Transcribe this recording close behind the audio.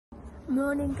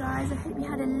Morning guys, I hope you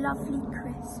had a lovely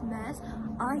Christmas.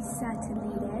 I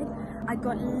certainly did. I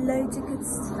got loads of good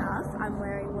stuff. I'm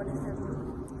wearing one of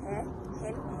them here.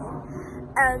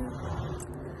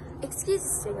 Excuse the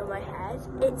sting on my head.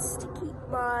 It's to keep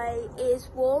my ears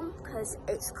warm because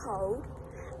it's cold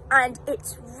and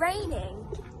it's raining.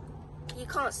 You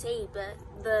can't see, but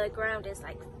the ground is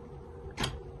like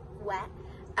wet.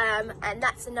 And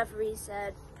that's another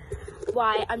reason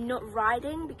why I'm not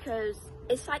riding, because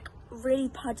it's like really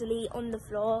puddly on the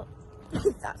floor,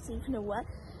 if that's even a word.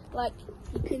 Like,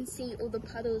 you can see all the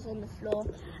puddles on the floor,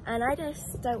 and I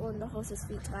just don't want the horse's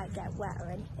feet to like get wet or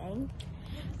anything.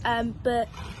 But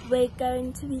we're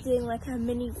going to be doing like a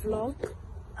mini vlog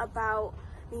about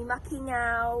me mucking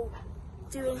out,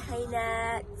 doing hay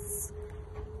nets,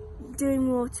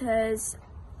 doing waters,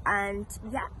 and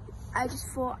yeah, I just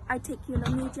thought I'd take you on a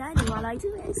new journey while I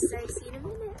do it. So see you in a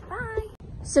minute, bye.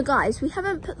 So guys, we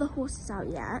haven't put the horses out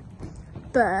yet,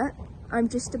 but I'm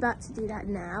just about to do that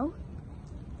now.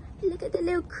 Look at the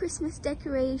little Christmas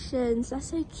decorations, that's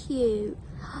so cute.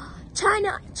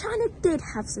 Chyna did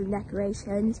have some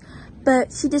decorations,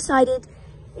 but she decided,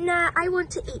 nah, I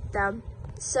want to eat them.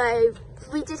 So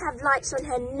we did have lights on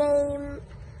her name,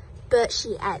 but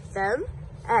she ate them.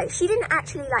 She didn't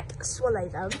actually like swallow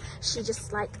them, she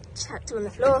just like chucked them on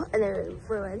the floor and they were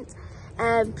ruined.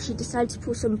 She decided to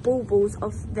pull some baubles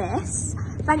off this.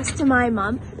 Thanks to my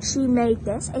mum, she made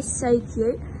this. It's so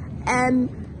cute. And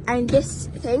this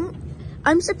thing,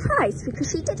 I'm surprised because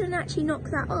she didn't actually knock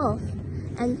that off.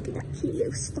 And look at that cute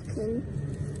little stocking.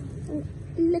 Oh,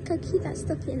 look how cute that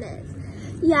stocking is.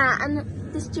 Yeah,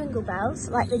 and this jingle bells,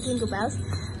 like the jingle bells,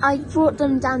 I brought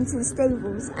them down to the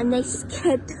stables and they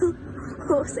scared the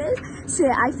horses. So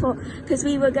I thought, because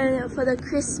we were going for the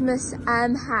Christmas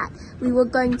hat, we were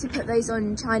going to put those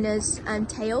on Chyna's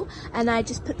tail, and I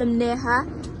just put them near her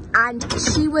and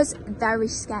she was very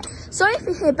scared. Sorry if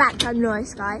you hear background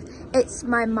noise guys, it's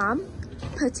my mum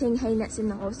putting hay nets in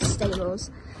the horse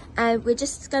stables, and we're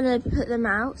just gonna put them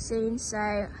out soon, so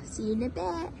I'll see you in a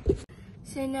bit.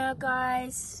 So now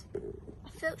guys, I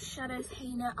filled Shadow's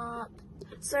hay net up.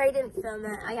 Sorry I didn't film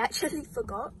it, I actually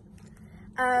forgot.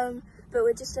 But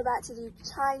we're just about to do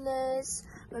Chyna's.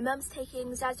 My mum's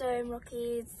taking Zazo and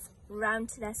Rocky's round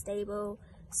to their stable.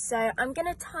 So I'm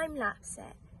gonna time lapse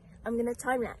it.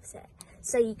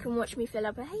 So you can watch me fill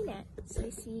up a hay net. So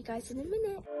see you guys in a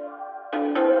minute.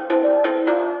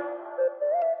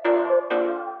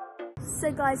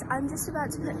 So guys, I'm just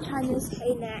about to put Chyna's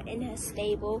hay net in her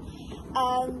stable.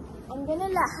 I'm gonna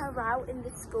let her out in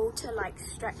the school to like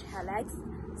stretch her legs.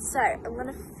 So I'm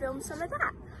gonna film some of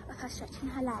that of her stretching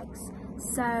her legs.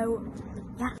 So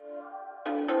yeah.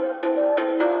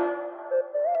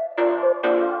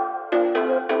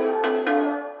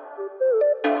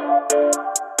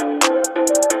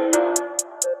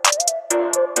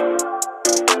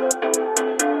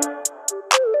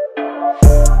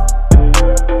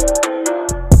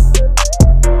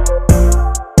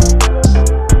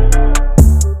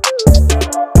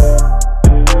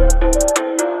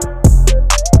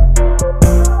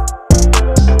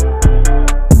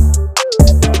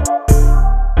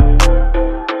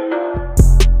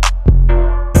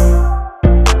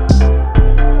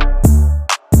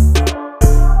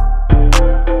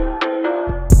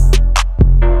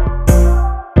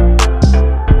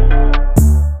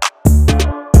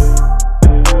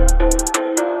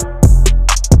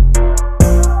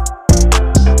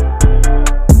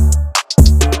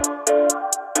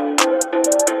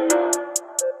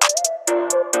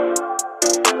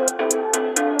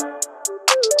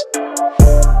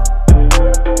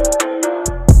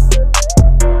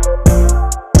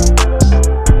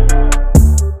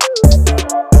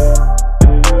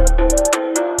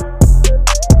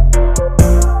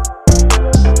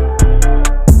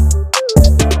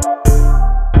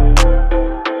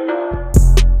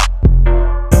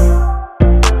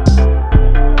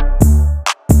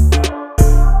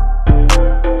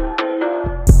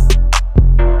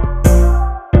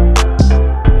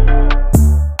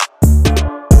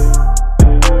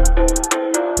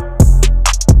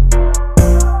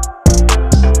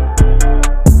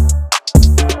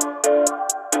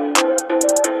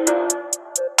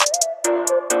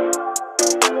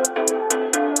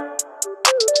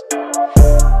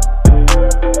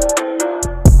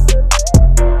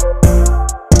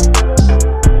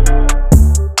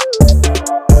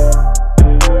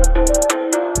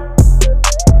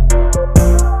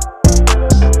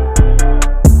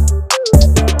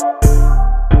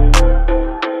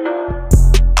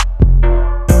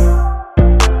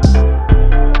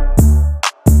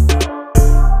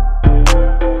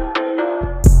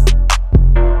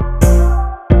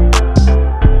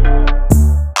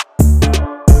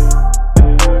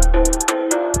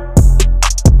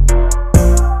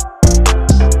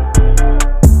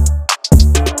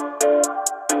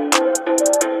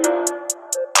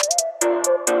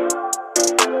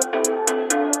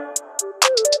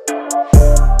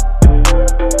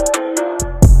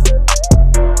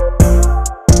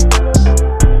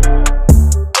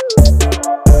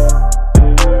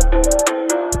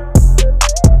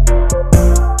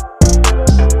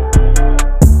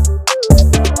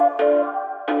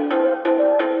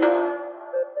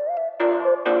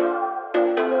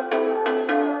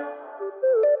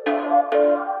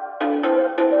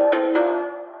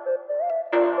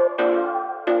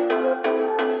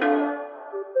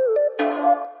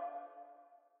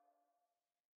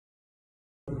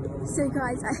 So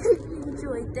guys, I hope you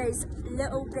enjoyed those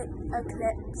little bit of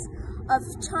clips of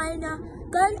Chyna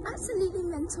going absolutely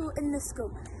mental in the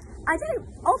school. I don't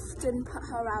often put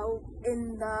her out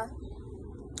in the,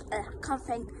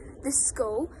 the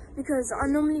school, because I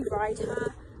normally ride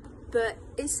her, but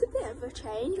it's a bit of a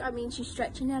change. I mean, she's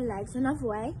stretching her legs another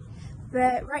way.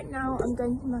 But right now I'm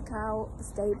going to muck out the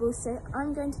stable, so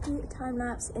I'm going to do a time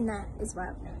lapse in there as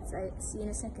well. So see you in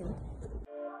a second.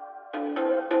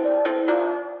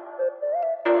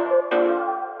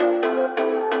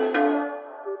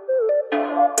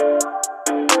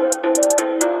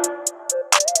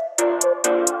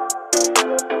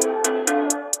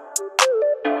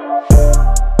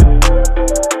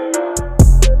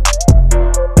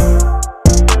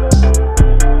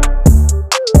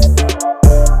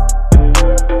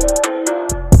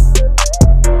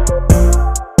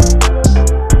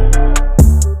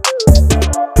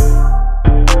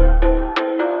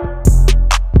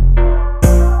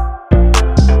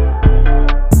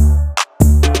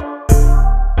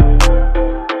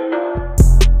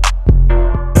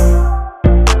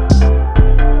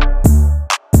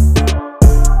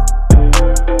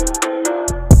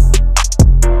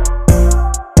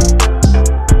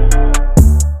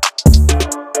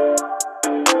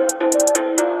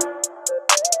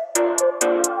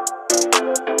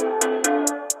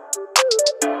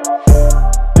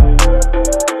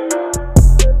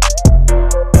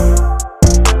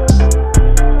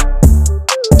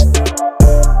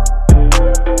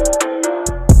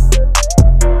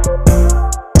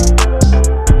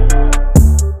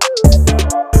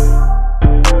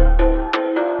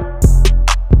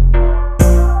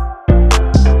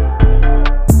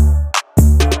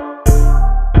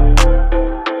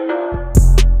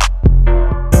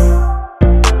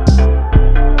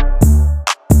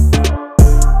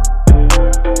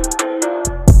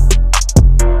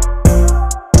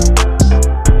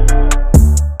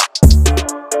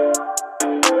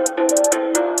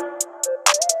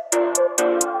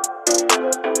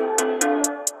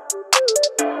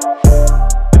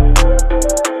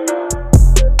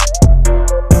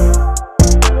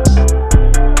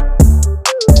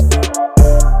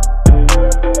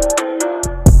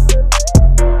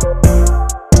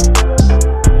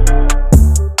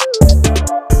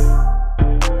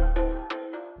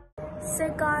 So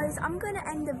guys, I'm going to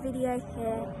end the video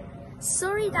here.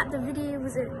 Sorry that the video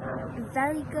wasn't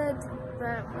very good,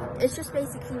 but it's just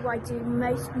basically what I do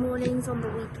most mornings on the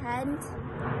weekend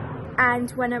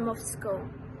and when I'm off school.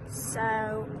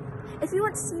 So if you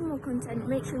want to see more content,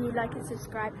 make sure you like and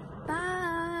subscribe.